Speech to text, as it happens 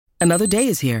Another day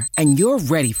is here, and you're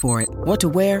ready for it. What to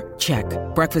wear? Check.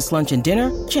 Breakfast, lunch, and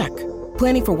dinner? Check.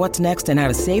 Planning for what's next and how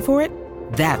to save for it?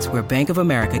 That's where Bank of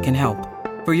America can help.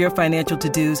 For your financial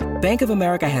to-dos, Bank of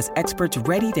America has experts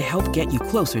ready to help get you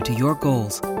closer to your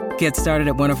goals. Get started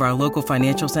at one of our local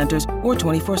financial centers or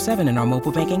 24/7 in our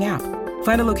mobile banking app.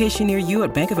 Find a location near you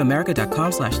at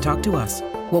bankofamerica.com/talktous.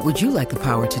 What would you like the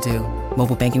power to do?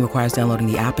 Mobile banking requires downloading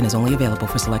the app and is only available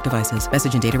for select devices.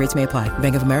 Message and data rates may apply.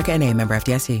 Bank of America N.A., member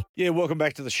FDIC. Yeah, welcome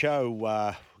back to the show.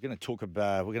 We're going to talk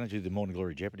about, we're going to do the Morning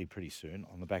Glory Jeopardy pretty soon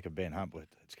on the back of Ben Huntworth.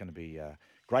 It's going to be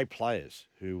great players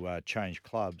who change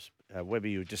clubs. Webber,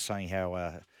 you were just saying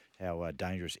how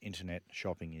dangerous internet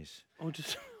shopping is. Oh,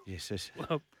 just yes.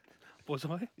 Well, was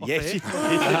I? Yes.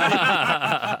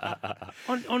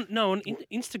 On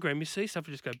Instagram, you see stuff,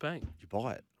 you just go bang. You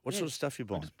buy it. What sort of stuff you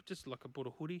buying? Just like I bought a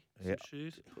hoodie, Yeah. some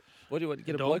shoes. What do you want?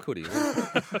 Get a Dog. bloke hoodie?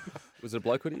 Was it a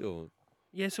bloke hoodie or?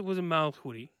 Yes, it was a male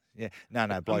hoodie. Yeah. No,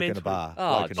 bloke in a bar.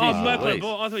 Oh, Bloke in a Oh, bar. no, please.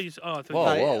 I thought you. Oh, I thought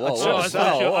Whoa, you. whoa, whoa, I whoa,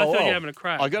 thought you whoa, were whoa. having a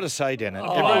crack. I got to say, Dennis.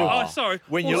 Sorry.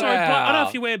 When Well, you- sorry, Wow. bloke, I don't know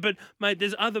if you wear, but mate,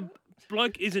 there's other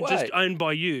bloke isn't just Wait. owned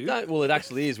by you. No, well, it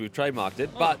actually is. We've trademarked it,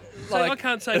 but So I like,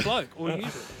 can't say bloke or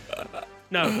use it.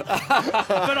 No.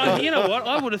 But you know what?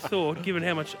 I would have thought, given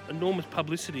how much enormous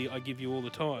publicity I give you all the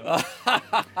time,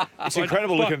 It's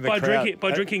incredible looking at the crowd.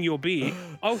 by drinking your beer,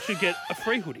 I should get a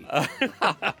free hoodie.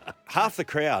 Half the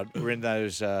crowd were in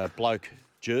those bloke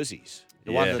jerseys.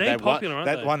 The Yeah. one that They're popular,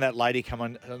 aren't they? one that lady come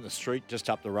on the street just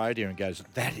up the road here and goes,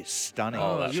 "That is stunning."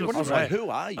 Oh, that's you I look was great. like, "Who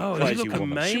are you, Oh, you crazy look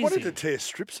woman?" amazing. She wanted to tear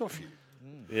strips off you.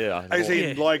 yeah, As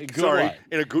in, Yeah. like, Good sorry, way.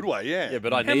 in a good way, yeah. yeah,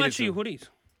 but I How needed much are your them. hoodies?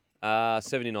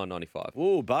 $79.95.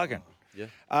 Ooh, bargain. Yeah.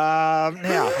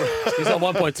 Now, He's on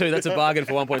 1.2. That's a bargain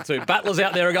for 1.2. Battlers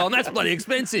out there are going, that's bloody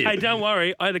expensive. Hey, don't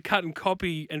worry. I had to cut and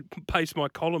copy and paste my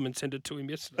column and send it to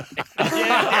him yesterday. You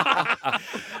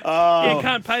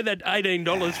can't pay that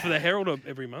 $18 for the Herald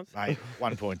every month. mate,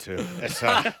 1.2.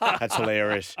 That's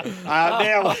hilarious.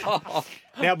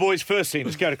 Now, boys, first thing,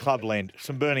 let's go to Clubland.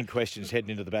 Some burning questions heading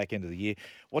into the back end of the year.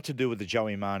 What to do with the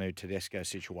Joey Manu Tedesco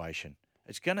situation?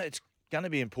 It's gonna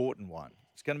be an important one.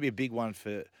 It's going to be a big one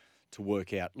to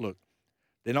work out. Look,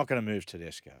 they're not going to move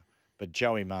Tedesco, but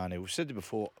Joey Manu. We've said it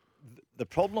before. The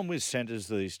problem with centres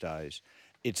these days,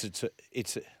 it's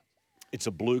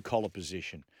a blue collar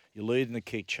position. You're leading the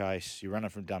kick chase. You're running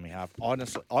from dummy half.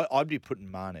 Honestly, I'd be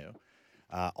putting Manu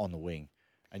on the wing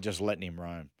and just letting him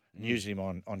roam and using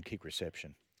him on kick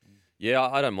reception. Yeah,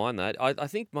 I don't mind that. I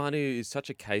think Manu is such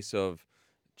a case of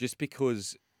just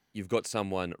because you've got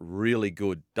someone really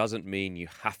good doesn't mean you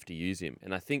have to use him.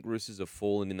 And I think Roosters have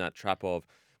fallen in that trap of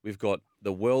we've got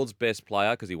the world's best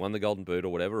player because he won the Golden Boot or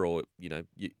whatever, or,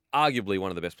 arguably one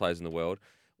of the best players in the world.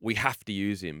 We have to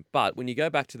use him. But when you go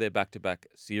back to their back-to-back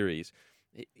series,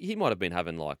 he might have been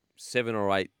having like 7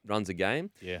 or 8 runs a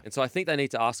game. Yeah. And so I think they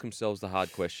need to ask themselves the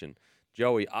hard question.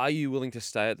 Joey, are you willing to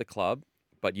stay at the club,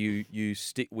 but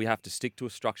we have to stick to a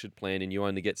structured plan and you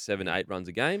only get 7 to 8 runs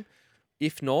a game?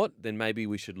 If not, then maybe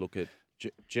we should look at... Do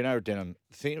you know, Denham,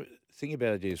 the thing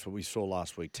about it is what we saw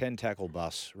last week, 10 tackle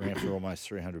bus, ran for almost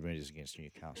 300 metres against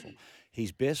Newcastle.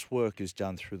 His best work is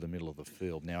done through the middle of the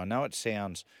field. Now, I know it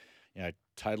sounds,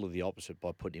 totally the opposite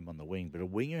by putting him on the wing, but a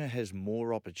winger has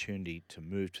more opportunity to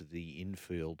move to the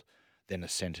infield than a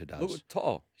centre does. Look at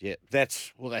To'o. Yeah,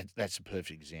 that's a perfect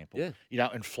example. Yeah.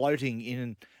 And floating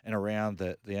in and around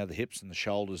the hips and the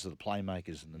shoulders of the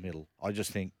playmakers in the middle.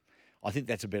 I think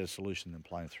that's a better solution than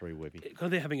playing 3, Webby.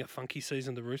 God, they're having a funky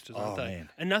season, the Roosters, aren't they? Man.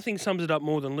 And nothing sums it up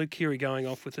more than Luke Keary going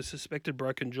off with a suspected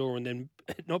broken jaw and then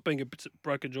not being a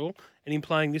broken jaw and him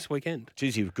playing this weekend.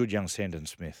 Geez, he was good young Sandon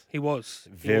Smith. He was.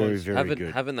 Very, very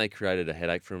good. Haven't they created a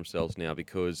headache for themselves now?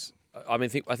 Because I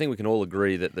think we can all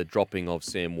agree that the dropping of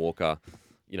Sam Walker,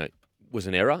 was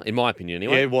an error, in my opinion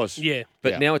anyway. Yeah, it was. Yeah.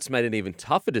 But now it's made an even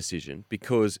tougher decision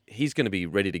because he's going to be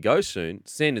ready to go soon.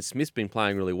 Sandon Smith's been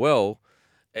playing really well.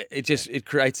 It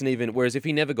creates an even. Whereas if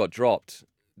he never got dropped,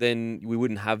 then we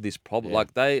wouldn't have this problem. Yeah.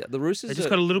 Like the Roosters, They just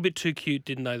got a little bit too cute,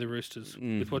 didn't they, the Roosters,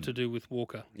 with what to do with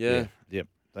Walker. yeah. Yep,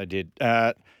 they did.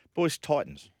 Boys,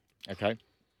 Titans. Okay.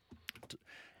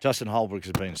 Justin Holbrook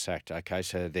has been sacked. Okay,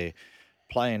 so they're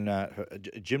playing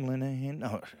Jim Lenihan.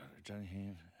 No,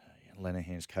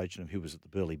 Lenihan's coaching him. Who was at the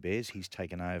Burleigh Bears? He's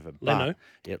taken over. Leno.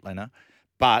 Leno.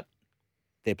 But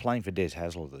they're playing for Des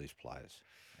Hasler, these players.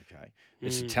 Okay.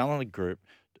 It's a talented group.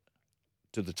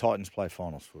 Do the Titans play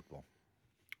finals football?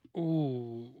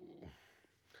 Ooh.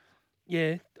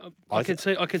 Yeah, I can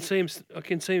see him. I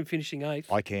can see him finishing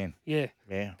 8th. I can. Yeah.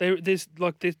 Yeah. They're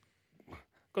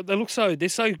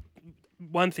so.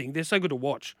 One thing, they're so good to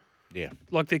watch. Yeah.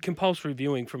 Like they're compulsory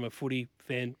viewing from a footy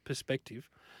fan perspective.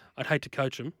 I'd hate to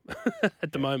coach them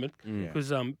at the moment Yeah.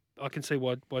 because I can see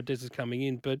why Des is coming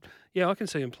in. But, yeah, I can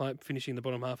see him finishing the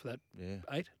bottom half of that Yeah.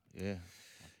 8. Yeah.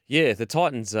 Yeah, the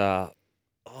Titans are.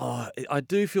 I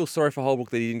do feel sorry for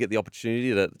Holbrook that he didn't get the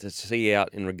opportunity to see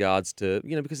out in regards to,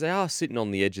 because they are sitting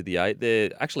on the edge of the 8. They're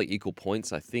actually equal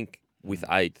points, I think, with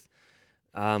 8th.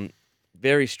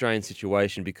 Very strange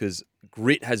situation because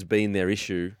grit has been their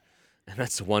issue. And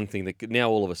that's the one thing that now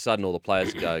all of a sudden all the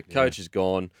players go, coach is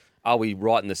gone. Are we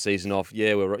writing the season off?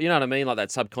 Yeah, we're. You know what I mean? Like that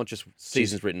subconscious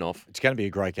season's written off. It's going to be a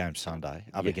great game Sunday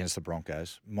up against the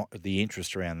Broncos. The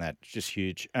interest around that is just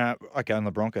huge. Okay, on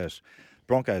the Broncos.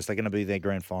 Broncos, they're going to be their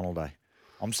grand final day.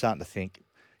 I'm starting to think,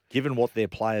 given what their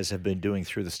players have been doing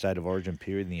through the State of Origin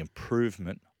period and the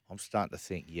improvement, I'm starting to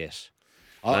think, yes.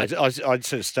 I'd say at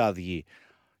the start of the year,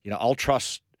 I'll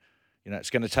trust, it's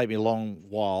going to take me a long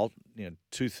while,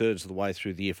 2/3 of the way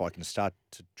through the year if I can start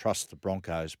to trust the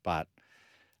Broncos. But,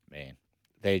 man,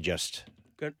 they're just...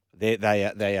 Good. They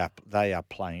are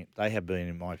playing. They have been,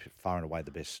 in my far and away,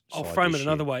 the best. I'll side frame this it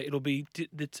another year. way. It'll be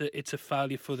it's a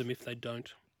failure for them if they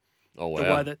don't. Oh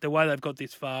wow! The way they've got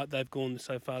this far, they've gone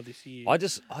so far this year.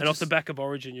 And off the back of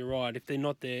Origin, you're right. If they're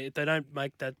not there, if they don't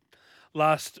make that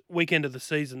last weekend of the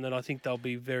season, then I think they'll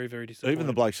be very, very disappointed. Even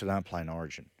the blokes that aren't playing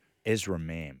Origin, Ezra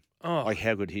Mam. Oh. Like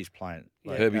how good he's playing.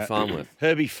 Like, Herbie Farnworth.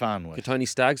 Herbie Farnworth. Tony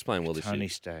Stagg's playing well this year. Tony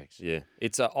Staggs. Yeah,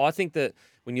 it's. I think that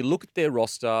when you look at their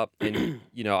roster, and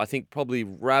I think probably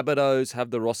Rabbitohs have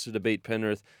the roster to beat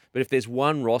Penrith. But if there's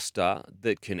one roster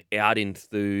that can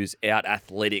out-enthuse,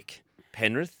 out-athletic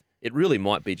Penrith, it really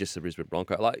might be just the Brisbane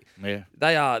Broncos. Like,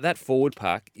 they are. That forward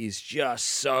pack is just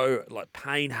so like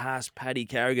Payne Haas, Paddy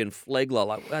Carrigan, Flegler.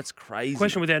 Like that's crazy.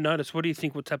 Question without notice: what do you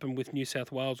think what's happened with New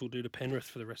South Wales will do to Penrith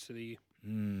for the rest of the year?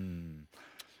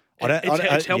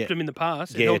 It's helped them in the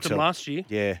past. It helped them last year.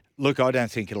 Yeah. Look, I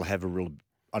don't think it'll have an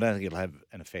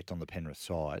effect on the Penrith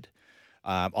side.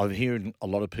 I'm hearing a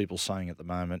lot of people saying at the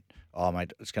moment, "Oh,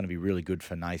 mate, it's going to be really good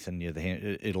for Nathan. Yeah,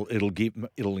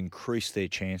 it'll increase their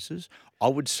chances." I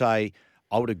would say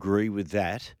I would agree with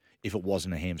that if it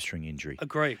wasn't a hamstring injury.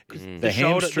 Agree. 'Cause The the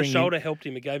hamstring shoulder helped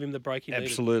him. It gave him the break he needed.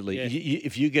 Absolutely. Yeah.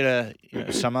 If you get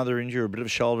some other injury, a bit of a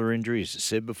shoulder injury, as I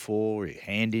said before, a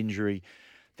hand injury,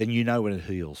 then you know when it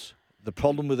heals. The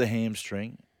problem with a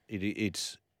hamstring,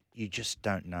 it's you just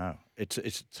don't know. It's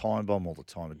a time bomb all the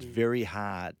time. It's very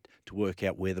hard to work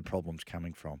out where the problem's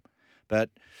coming from. But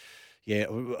yeah,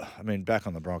 I mean, back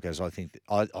on the Broncos, I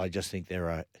just think they're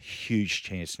a huge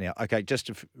chance now. Okay, just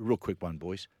a real quick one,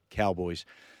 boys. Cowboys,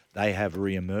 they have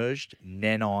re-emerged.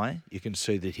 Nanai, you can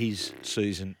see that his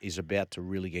season is about to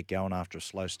really get going after a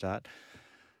slow start.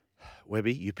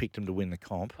 Webby, you picked him to win the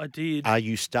comp. I did. Are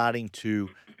you starting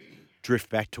to drift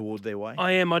back toward their way?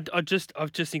 I am. I just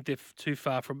think they're too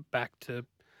far from back to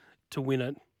win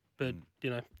it. But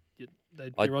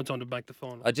their odds on to make the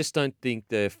final. I just don't think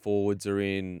their forwards are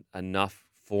in enough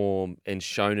form and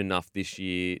shown enough this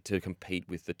year to compete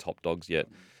with the top dogs yet.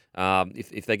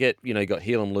 If they get, you got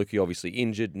Helam Lukey obviously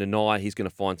injured, Nanai, he's going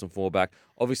to find some fall back.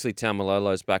 Obviously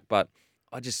Taumalolo's back, but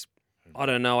I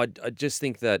don't know. I just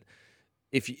think that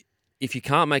if you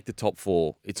can't make the top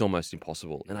 4, it's almost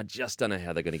impossible. And I just don't know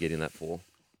how they're going to get in that 4.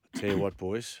 Tell you what,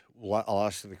 boys, I'll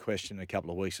ask the question in a couple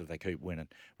of weeks if they keep winning.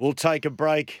 We'll take a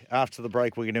break. After the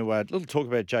break, we're going to little talk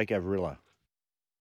about Jake Averillo.